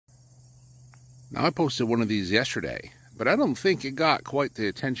Now, I posted one of these yesterday, but I don't think it got quite the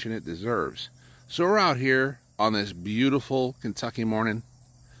attention it deserves. So we're out here on this beautiful Kentucky morning,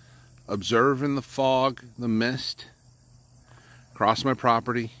 observing the fog, the mist, across my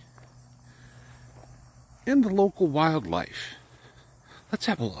property, and the local wildlife. Let's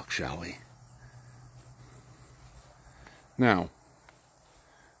have a look, shall we? Now,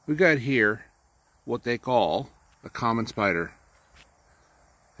 we got here what they call a common spider.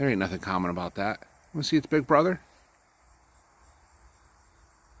 There ain't nothing common about that. Want to see its big brother?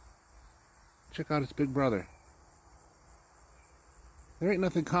 Check out its big brother. There ain't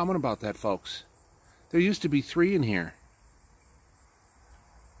nothing common about that, folks. There used to be 3 in here.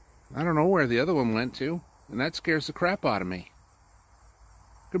 I don't know where the other one went to, and that scares the crap out of me.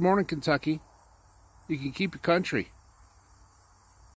 Good morning, Kentucky. You can keep your country.